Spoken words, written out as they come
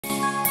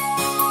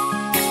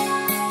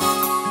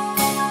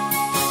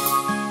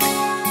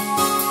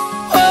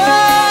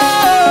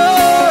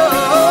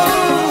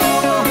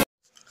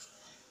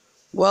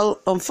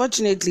Well,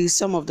 unfortunately,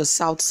 some of the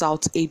South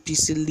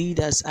APC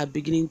leaders are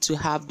beginning to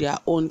have their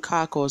own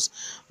caucus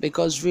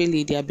because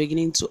really they are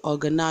beginning to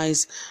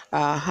organize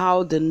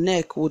how the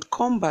NEC would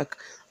come back.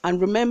 And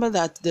remember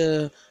that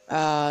the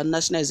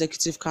National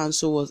Executive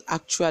Council was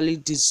actually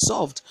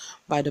dissolved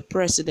by the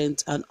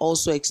president and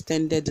also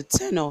extended the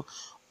tenure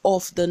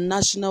of the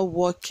National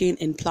Working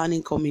and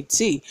Planning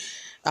Committee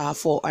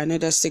for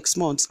another 6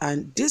 months.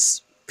 And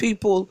these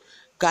people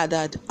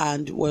gathered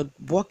and were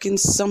working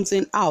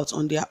something out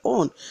on their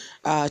own.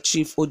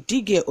 Chief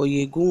Odigie,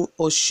 Oyegun,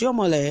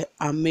 Oshiomhole,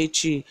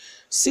 Amechi,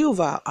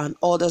 Silva, and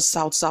other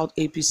South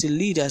APC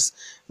leaders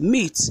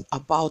meet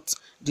about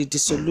the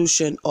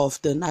dissolution of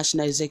the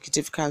National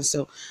Executive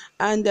Council.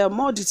 And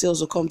more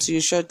details will come to you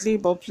shortly.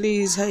 But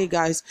please, hey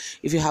guys,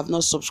 if you have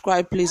not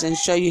subscribed, please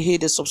ensure you hit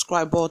the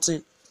subscribe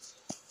button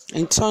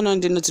and turn on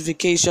the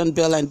notification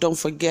bell, and don't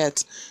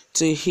forget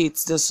to hit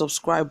the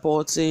subscribe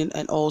button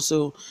and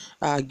also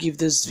give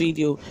this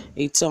video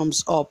a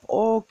thumbs up.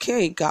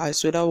 Okay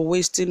guys, without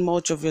wasting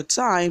much of your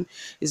time,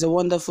 it's a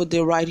wonderful day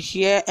right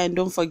here, and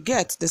don't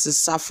forget, this is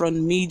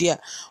Saffron Media,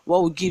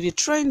 where we give you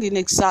trending,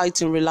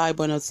 exciting,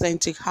 reliable and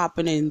authentic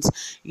happenings.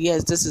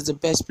 Yes, this is the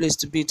best place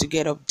to be to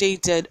get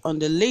updated on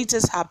the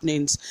latest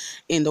happenings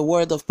in the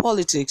world of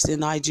politics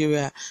in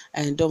Nigeria.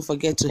 And don't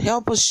forget to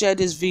help us share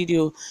this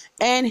video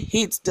and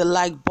hit the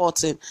like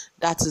button.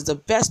 That is the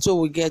best way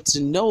we get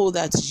to know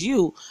that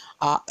you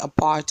are a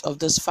part of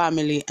this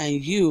family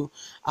and you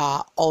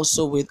are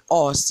also with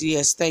us.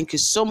 Yes, thank you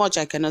so much.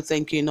 I cannot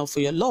thank you enough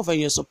for your love and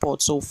your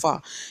support so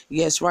far.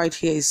 Yes, right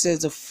here it says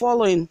the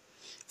following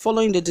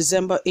the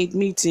December 8th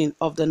meeting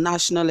of the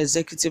National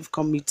Executive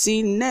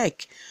Committee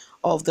NEC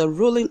of the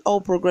ruling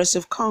All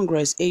Progressive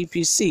Congress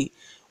APC,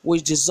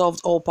 which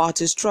dissolved all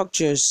party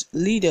structures,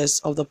 leaders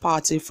of the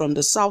party from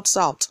the South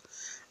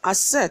are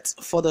set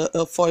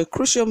for a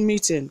crucial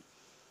meeting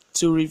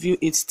to review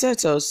its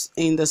status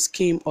in the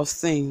scheme of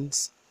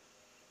things.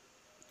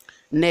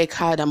 NEC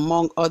had,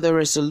 among other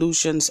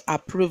resolutions,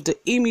 approved the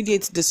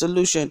immediate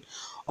dissolution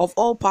of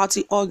all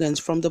party organs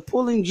from the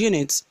polling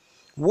units,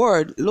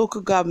 ward,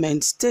 local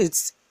government,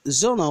 states,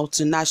 zonal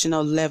to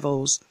national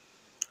levels.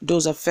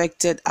 Those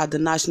affected at the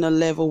national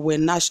level were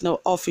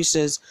national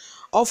officers,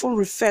 often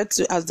referred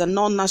to as the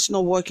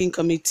non-national working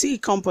committee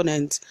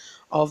component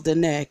of the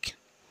NEC.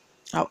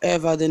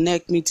 However, the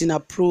NEC meeting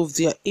approved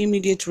their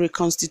immediate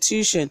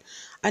reconstitution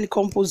and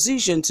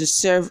composition to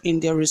serve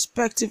in their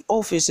respective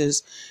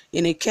offices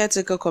in a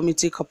caretaker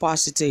committee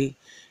capacity,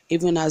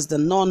 even as the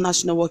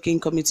non-national working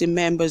committee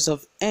members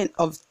of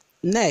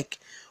NEC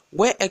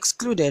were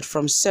excluded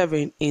from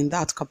serving in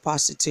that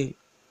capacity.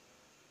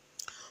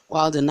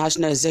 While the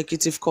National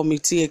Executive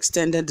Committee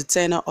extended the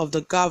tenure of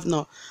the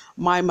Governor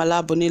Mai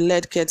Mala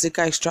Buni-led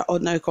Caretaker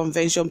Extraordinary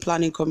Convention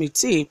Planning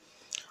Committee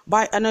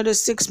by another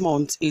 6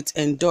 months, it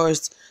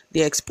endorsed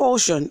the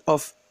expulsion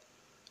of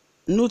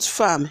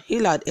Nutfam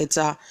Hilad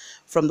Etta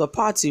from the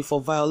party for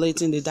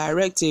violating the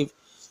directive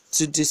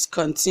to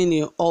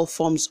discontinue all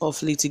forms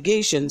of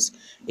litigations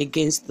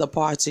against the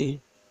party.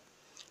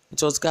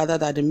 It was gathered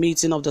that the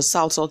meeting of the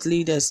South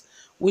leaders,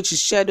 which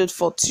is scheduled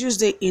for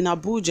Tuesday in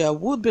Abuja,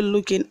 would be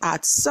looking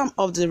at some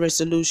of the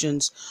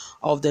resolutions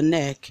of the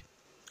NEC.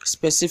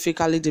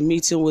 Specifically, the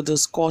meeting will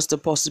discuss the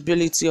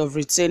possibility of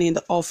retaining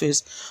the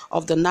office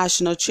of the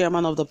national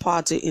chairman of the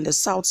party in the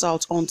South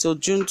until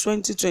June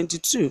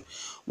 2022,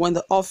 when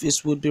the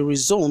office would be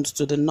rezoned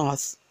to the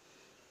north.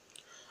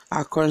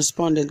 Our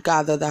correspondent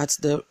gathered that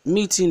the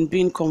meeting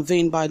being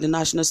convened by the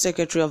National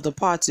Secretary of the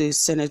party,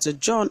 Senator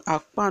John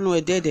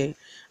Akpanu-Edede,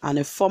 and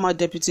a former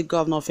Deputy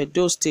Governor of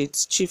Edo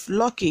State, Chief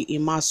Lucky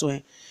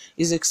Imaswe,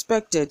 is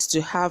expected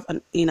to have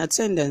in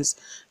attendance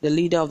the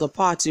leader of the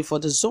party for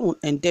the zone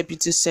and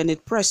Deputy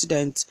Senate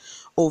President,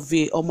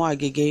 Ovie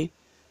Omagege.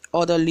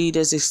 Other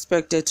leaders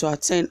expected to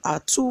attend are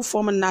two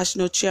former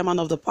national chairmen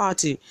of the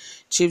party,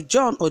 Chief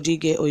John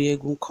Odigie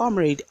Oyegun,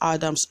 Comrade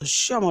Adams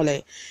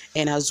Oshiomhole,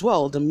 and as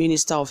well the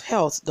Minister of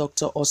Health,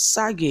 Dr.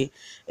 Osage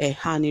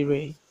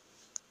Ehanire.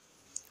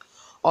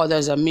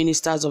 Others are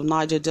Ministers of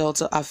Niger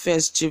Delta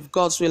Affairs, Chief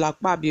Godswill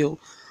Akpabio,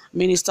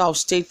 Minister of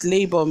State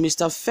Labor,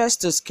 Mr.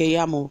 Festus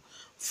Keyamo,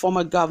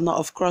 former Governor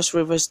of Cross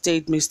River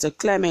State, Mr.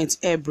 Clement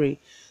Ebre,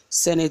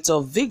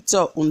 Senator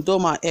Victor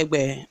Undoma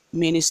Egbe,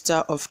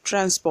 Minister of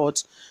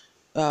Transport,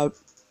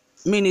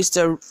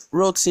 Minister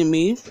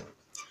Rotimi,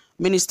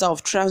 Minister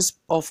of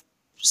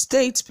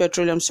State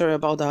Petroleum,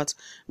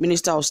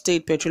 Minister of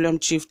State Petroleum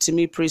Chief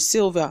Timi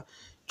Silva,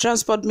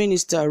 Transport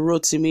Minister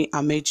Rotimi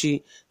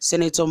Amechi,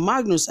 Senator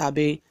Magnus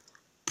Abe,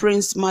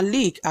 Prince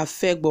Malik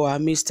Afegboa,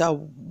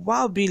 Mr.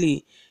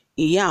 Wabili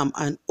Iyam,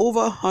 and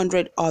over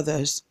 100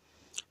 others.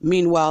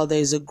 Meanwhile, there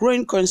is a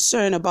growing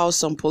concern about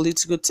some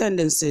political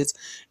tendencies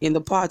in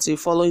the party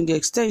following the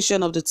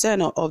extension of the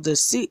tenure of the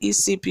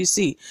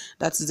CECPC,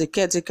 that is the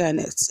Caretaker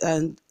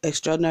and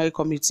Extraordinary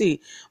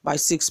Committee, by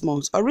 6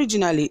 months.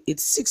 Originally,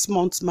 its 6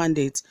 months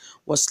mandate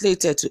was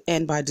slated to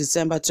end by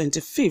December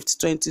 25th,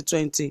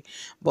 2020,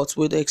 but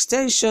with the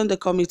extension, the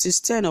committee's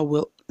tenure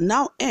will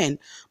now end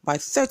by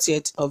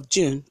 30th of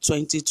June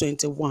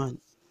 2021.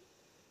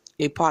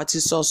 A party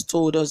source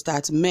told us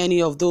that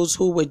many of those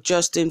who were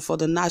just in for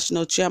the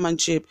national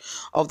chairmanship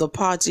of the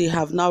party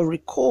have now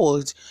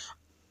recalled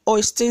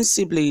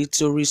ostensibly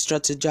to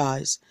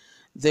re-strategize.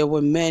 There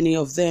were many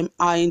of them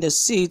eyeing the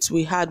seats.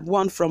 We had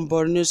one from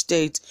Borno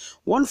State,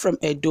 one from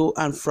Edo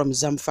and from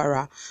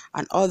Zamfara,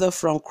 and other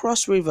from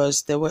Cross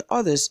Rivers. There were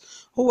others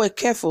who were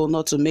careful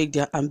not to make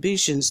their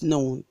ambitions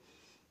known.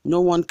 No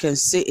one can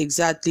say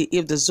exactly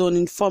if the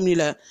zoning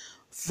formula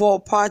for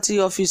party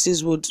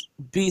offices would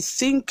be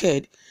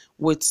tinkered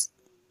with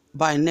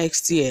by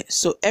next year.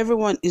 So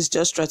everyone is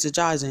just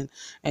strategizing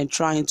and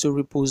trying to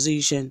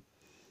reposition.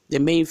 The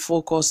main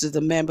focus is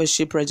the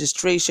membership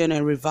registration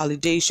and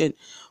revalidation.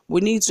 We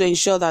need to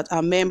ensure that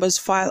our members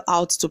file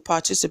out to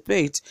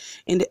participate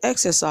in the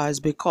exercise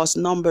because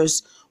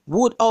numbers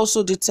would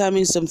also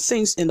determine some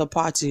things in the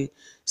party,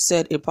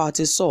 said a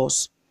party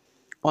source.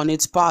 On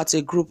its part,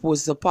 a group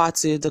with the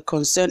party, the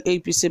concerned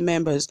APC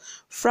members,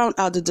 frowned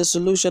at the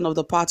dissolution of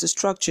the party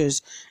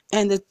structures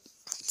and the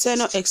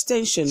tenure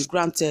extension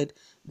granted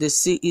the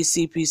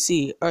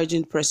CECPC,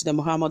 urging President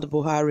Muhammadu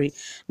Buhari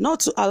not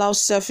to allow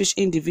selfish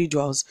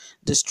individuals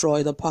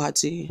destroy the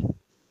party.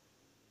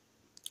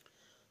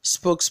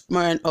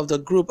 Spokesman of the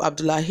group,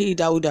 Abdullahi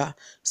Dauda,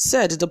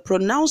 said the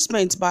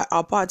pronouncement by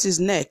our party's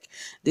NEC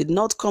did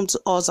not come to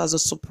us as a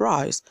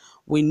surprise.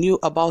 We knew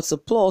about the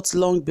plot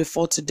long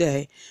before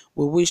today.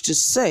 We wish to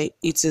say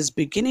it is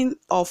beginning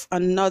of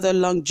another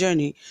long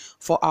journey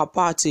for our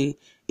party.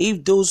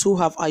 If those who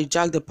have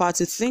hijacked the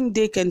party think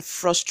they can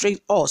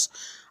frustrate us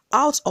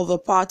out of the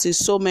party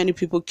so many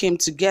people came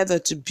together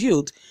to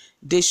build,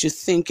 they should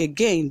think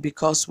again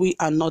because we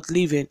are not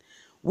leaving.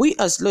 We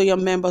as loyal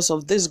members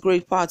of this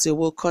great party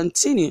will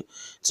continue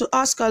to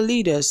ask our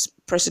leaders,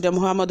 President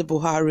Muhammadu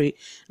Buhari,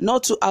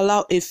 not to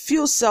allow a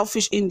few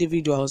selfish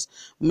individuals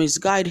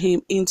misguide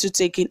him into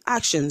taking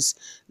actions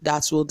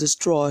that will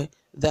destroy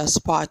this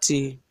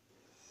party.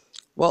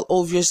 Well,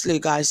 obviously,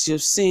 guys,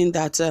 you've seen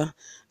that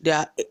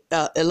there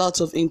are a lot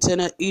of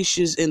internal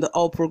issues in the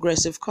All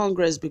Progressive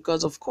Congress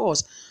because, of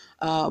course,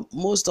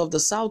 most of the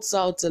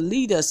South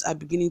leaders are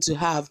beginning to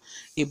have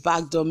a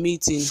backdoor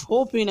meeting,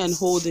 hoping and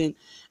holding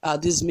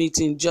this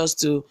meeting just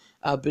to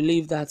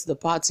believe that the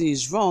party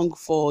is wrong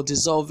for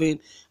dissolving,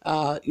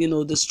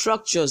 the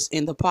structures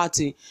in the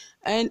party.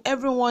 And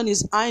everyone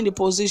is eyeing the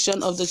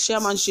position of the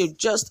chairmanship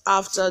just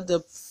after the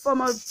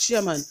former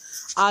chairman,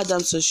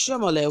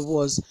 Oshiomhole,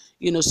 was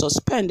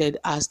suspended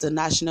as the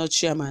national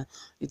chairman.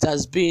 It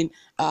has been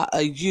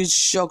a huge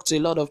shock to a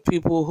lot of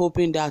people,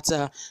 hoping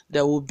that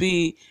there will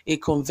be a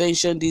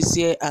convention this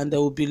year and there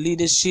will be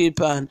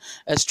leadership and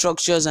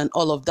structures and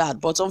all of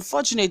that. But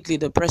unfortunately,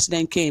 the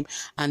president came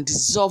and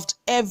dissolved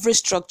every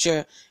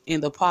structure in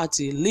the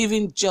party,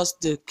 leaving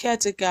just the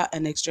caretaker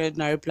and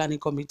extraordinary planning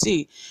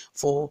committee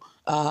for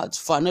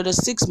another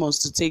 6 months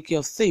to take care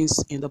of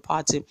things in the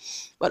party.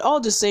 But all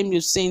the same,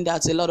 you've seen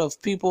that a lot of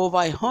people, over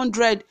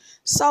 100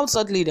 South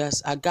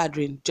leaders, are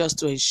gathering just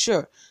to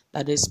ensure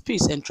that there's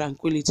peace and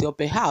tranquility, or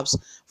perhaps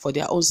for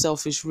their own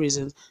selfish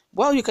reasons.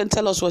 Well, you can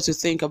tell us what you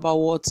think about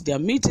what their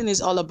meeting is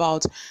all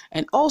about,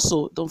 and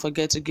also don't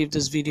forget to give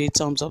this video a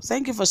thumbs up.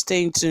 Thank you for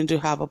staying tuned. To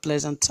have a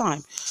pleasant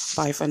time.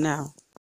 Bye for now.